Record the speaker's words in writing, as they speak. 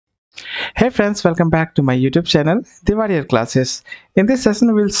Hey friends, welcome back to my YouTube channel, The Warrior Classes. In this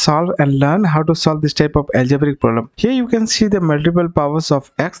session, we'll solve and learn how to solve this type of algebraic problem. Here you can see the multiple powers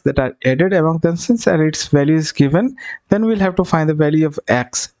of x that are added among them. Since its value is given, then we'll have to find the value of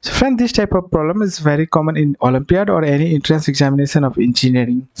x. So friend, this type of problem is very common in Olympiad or any entrance examination of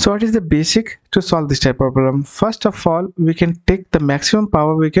engineering. So what is the basic to solve this type of problem? First of all, we can take the maximum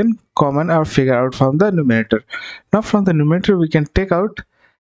power we can common or figure out from the numerator. Now from the numerator, we can take out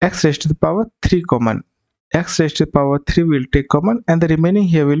x raised to the power 3 common. X raised to the power 3 will take common, and the remaining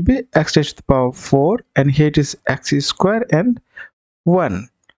here will be x raised to the power 4, and here it is x square and 1.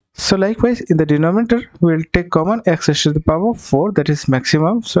 So likewise in the denominator we will take common x raised to the power 4, that is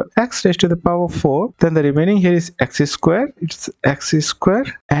maximum. So x raised to the power 4, then the remaining here is x square, it's x square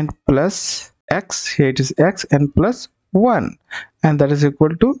and plus x, here it is x and plus 1, and that is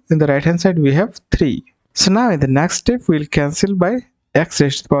equal to, in the right hand side we have 3. So now in the next step we will cancel by x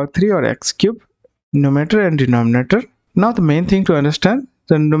raised to the power 3 or x cube, numerator and denominator. Now the main thing to understand,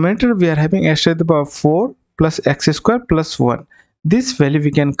 the numerator we are having x raised to the power 4 plus x square plus 1. This value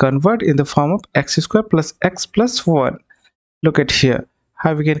we can convert in the form of x square plus x plus 1. Look at here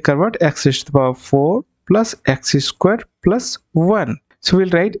how we can convert x raised to the power 4 plus x square plus 1. So we'll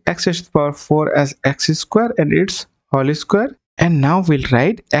write x raised to the power 4 as x square and its whole square, and now we'll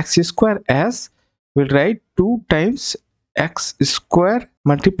write x square as, we'll write 2 times x square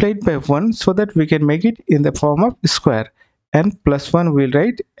multiplied by 1 so that we can make it in the form of square, and plus 1 we'll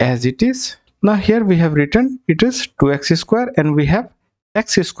write as it is. Now here we have written it is 2x square and we have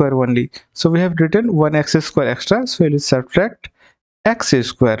x square only, so we have written 1x square extra, so we'll subtract x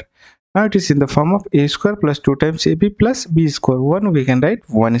square. Now it is in the form of a square plus 2 times ab plus b square. 1 we can write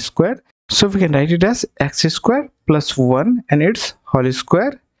 1 square, so we can write it as x square plus 1 and its whole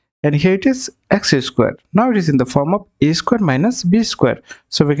square, and here it is x square. Now it is in the form of a square minus b square,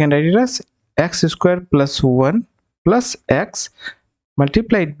 so we can write it as x square plus 1 plus x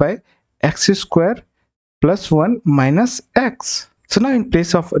multiplied by x square plus 1 minus x. So now in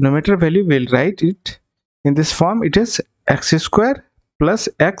place of numerator value we'll write it in this form. It is x square plus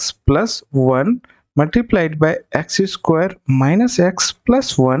x plus 1 multiplied by x square minus x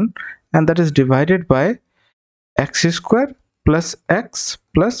plus 1, and that is divided by x square plus x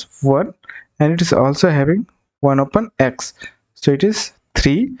plus 1, and it is also having 1 upon x, so it is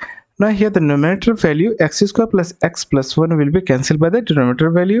 3. Now here the numerator value x square plus x plus 1 will be cancelled by the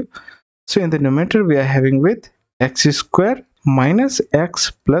denominator value. So in the numerator we are having with x square minus x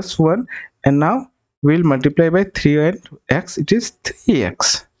plus 1, and now we'll multiply by 3 and x, it is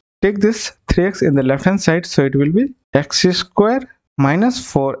 3x. Take this 3x in the left hand side, so it will be x square minus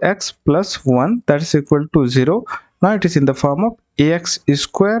 4x plus 1, that is equal to 0. Now it is in the form of ax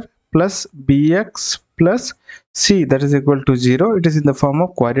square plus bx plus c, that is equal to 0. It is in the form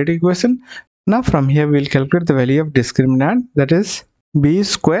of quadratic equation. Now from here we will calculate the value of discriminant, that is b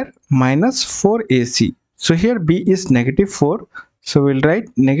square minus 4ac. So here b is negative 4, so we'll write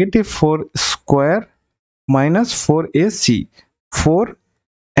negative 4 square minus 4ac. 4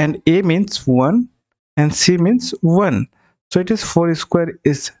 and a means 1 and c means 1, so it is 4 square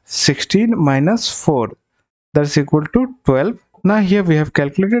is 16 minus 4, that is equal to 12. Now here we have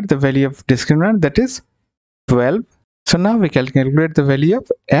calculated the value of discriminant, that is 12. So now we can calculate the value of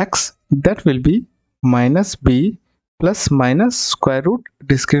x, that will be minus b plus minus square root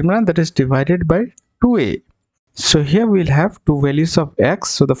discriminant, that is divided by 2a. So here we'll have two values of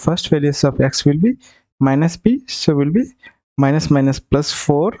x. So the first values of x will be minus b, so will be minus minus plus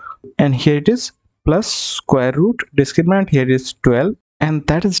 4, and here it is plus square root discriminant, here is 12, and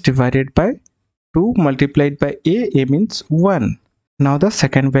that is divided by 2 multiplied by a means 1. Now the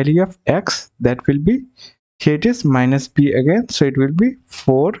second value of x, that will be, here it is minus b again, so it will be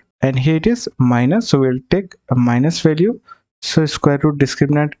 4, and here it is minus, so we'll take a minus value, so square root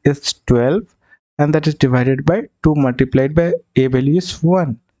discriminant is 12, and that is divided by 2 multiplied by a value is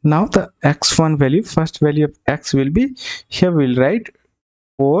 1. Now the x1 value, first value of x will be, here we'll write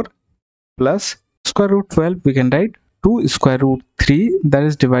 4 plus square root 12, we can write 2 square root 3, that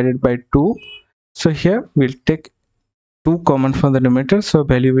is divided by 2. So here we'll take 2 common from the numerator, so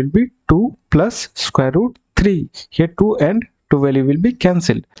value will be 2 plus square root 3. Here 2 and 2 value will be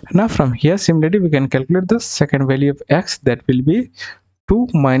cancelled. Now from here similarly we can calculate the second value of x, that will be 2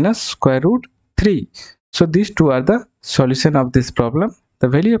 minus square root 3. So these two are the solution of this problem. The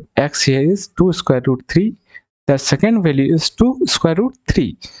value of x here is 2 square root 3. The second value is 2 square root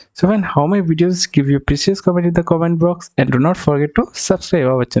 3. So when how many videos, give you precious comment in the comment box, and do not forget to subscribe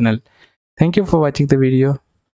our channel. Thank you for watching the video.